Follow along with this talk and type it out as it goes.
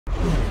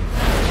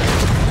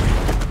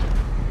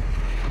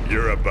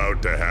You're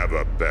about to have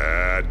a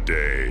bad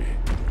day.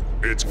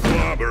 It's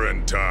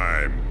clobbering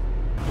time.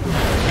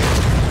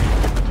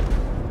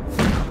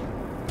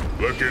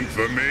 Looking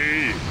for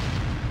me?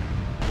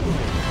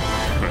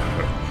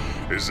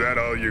 Is that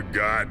all you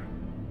got?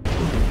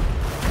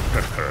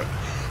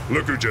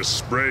 Look who just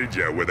sprayed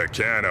you with a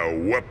can of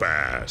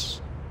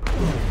whoop-ass.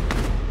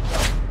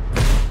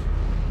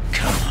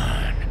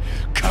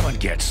 Come and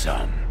get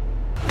some.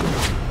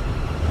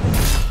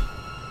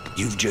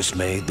 You've just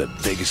made the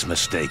biggest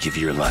mistake of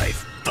your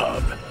life,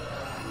 bub.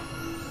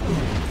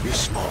 You're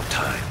small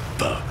time,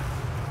 bub.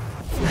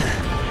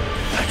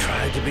 I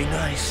tried to be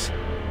nice.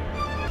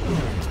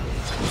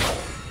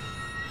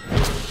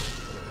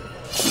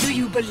 Do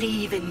you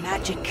believe in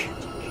magic?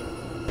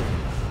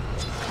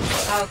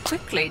 How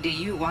quickly do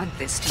you want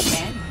this to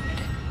end?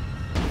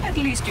 At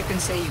least you can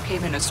say you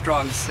came in a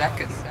strong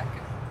second.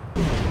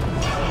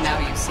 Now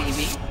you see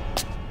me.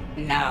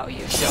 Now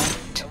you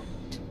don't.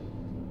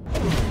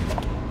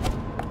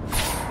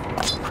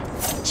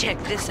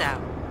 Check this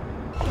out.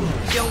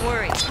 Don't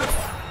worry.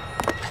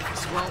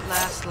 This won't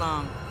last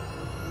long.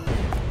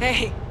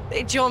 Hey,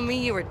 they told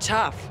me you were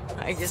tough.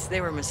 I guess they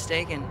were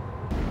mistaken.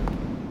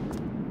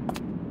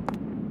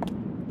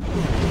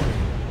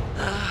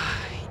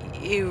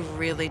 You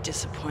really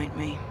disappoint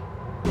me.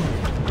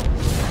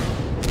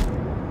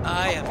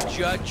 I am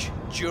judge,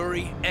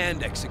 jury,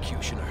 and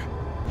executioner.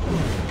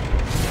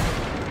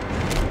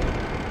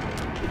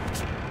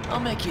 I'll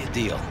make you a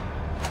deal.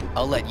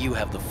 I'll let you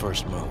have the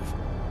first move.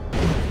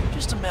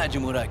 Just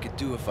imagine what I could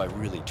do if I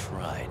really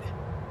tried.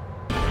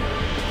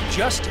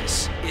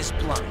 Justice is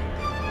blind.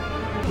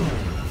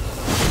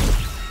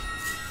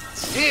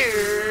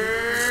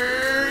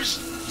 Here's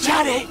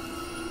Johnny!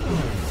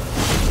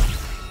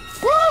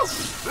 Woo!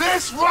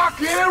 Let's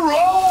rock and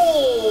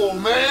roll,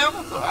 man!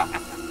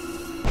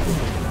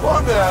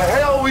 What the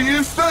hell were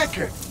you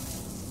thinking?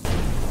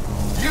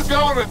 You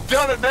gone and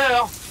done it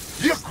now.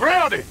 You're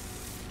grounded.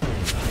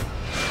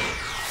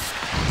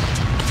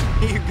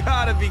 You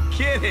gotta be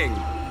kidding.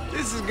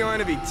 This is going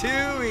to be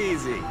too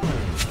easy.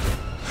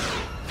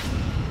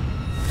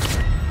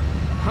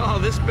 Oh,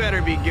 this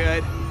better be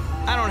good.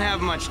 I don't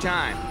have much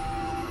time.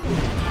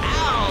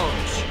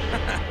 Ouch!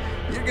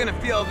 You're gonna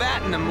feel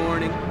that in the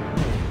morning.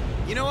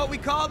 You know what we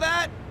call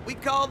that? We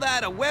call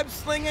that a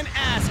web-slinging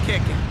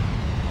ass-kicking.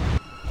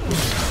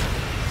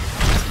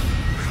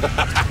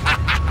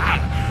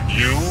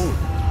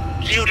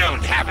 You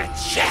don't have a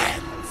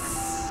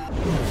chance.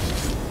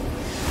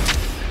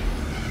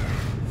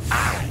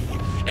 I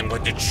am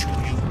going to chew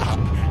you up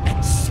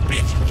and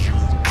spit you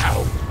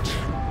out.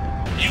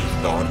 You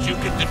thought you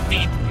could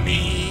defeat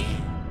me?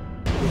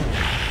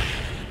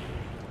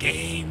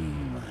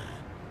 Game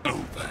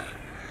over.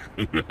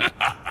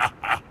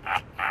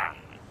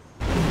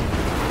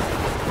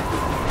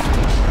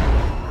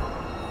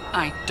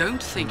 I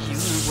don't think you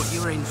know what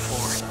you're in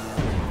for.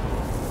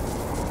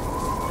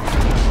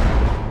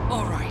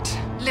 All right,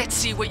 let's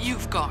see what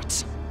you've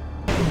got.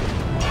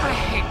 I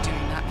hate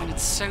doing that when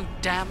it's so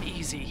damn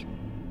easy.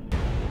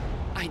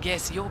 I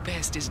guess your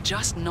best is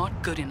just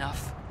not good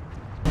enough.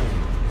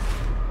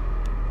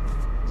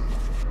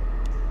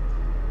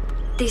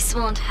 This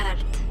won't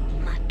hurt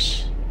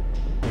much.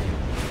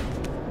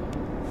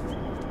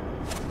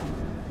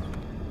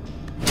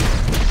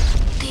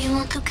 Do you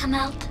want to come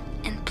out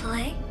and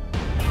play?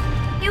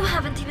 You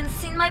haven't even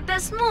seen my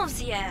best moves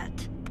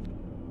yet.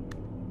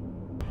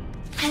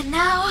 And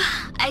now,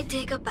 I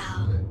take a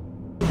bow.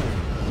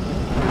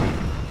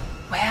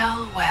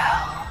 Well,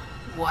 well,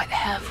 what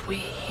have we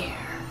here?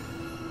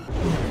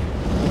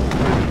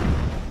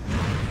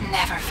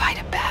 Never fight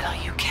a battle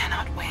you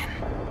cannot win.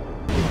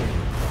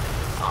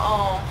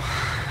 Oh,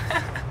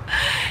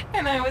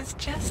 and I was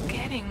just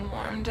getting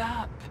warmed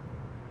up.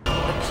 The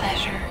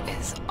pleasure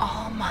is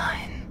all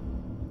mine.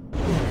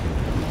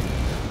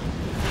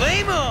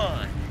 Flame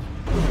on!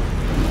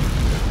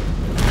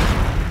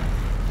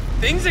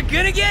 Things are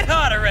gonna get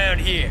hot around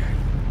here.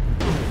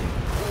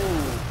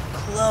 Ooh,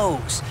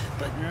 close,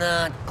 but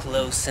not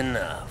close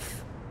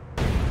enough.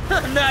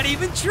 I'm not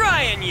even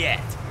trying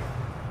yet.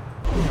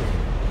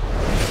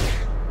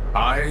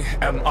 I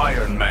am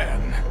Iron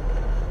Man.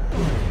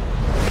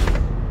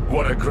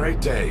 What a great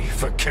day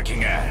for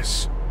kicking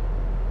ass.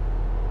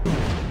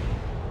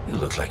 You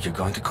look like you're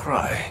going to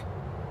cry.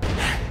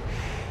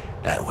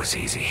 That was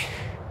easy.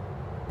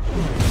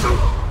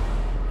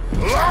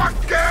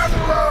 Lock and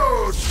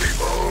load,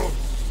 people!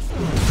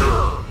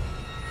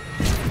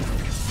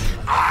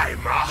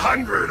 I'm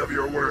 100 of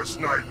your worst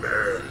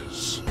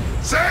nightmares.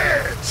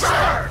 Say it,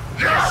 sir!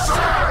 Yes,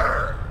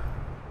 sir!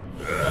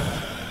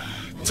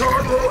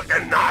 Total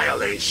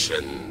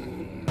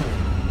annihilation.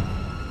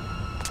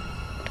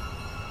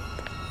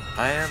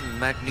 I am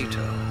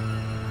Magneto.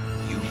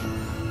 You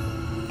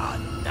are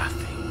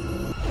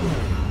nothing.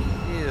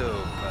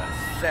 You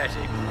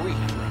pathetic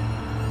weakling.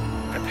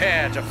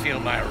 Prepare to feel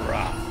my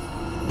wrath.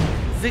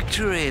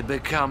 Victory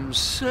becomes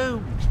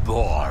so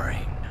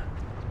boring.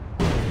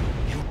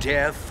 You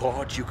dare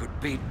thought you could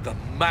beat the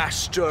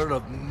master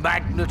of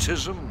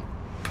magnetism?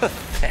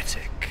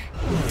 Pathetic.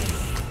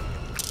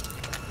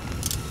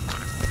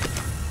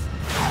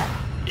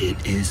 It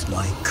is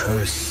my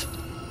curse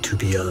to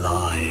be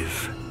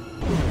alive.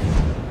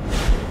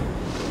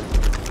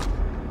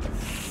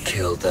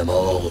 Kill them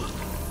all.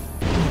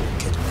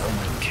 Can no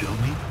one kill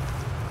me?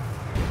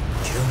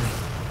 Kill me.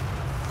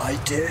 I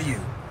dare you.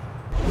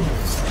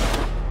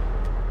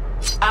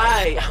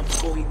 I am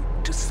going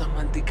to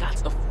summon the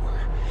gods of war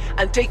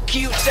and take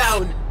you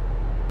down.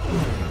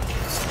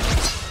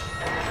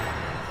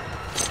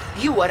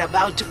 You are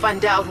about to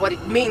find out what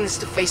it means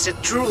to face a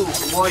true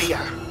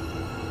warrior.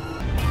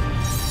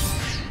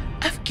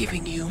 I've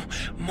given you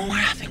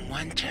more than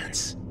one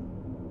chance.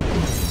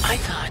 I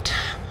thought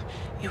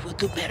you would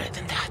do better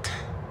than that.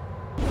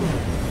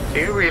 Do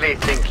you really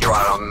think you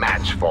are a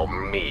match for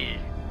me?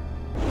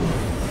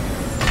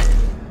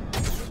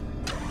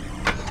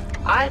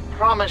 I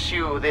promise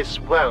you this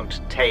won't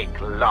take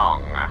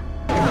long.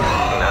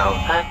 Now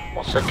that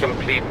was a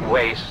complete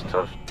waste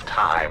of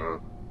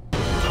time.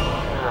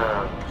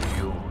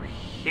 You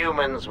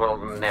humans will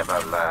never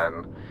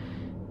learn.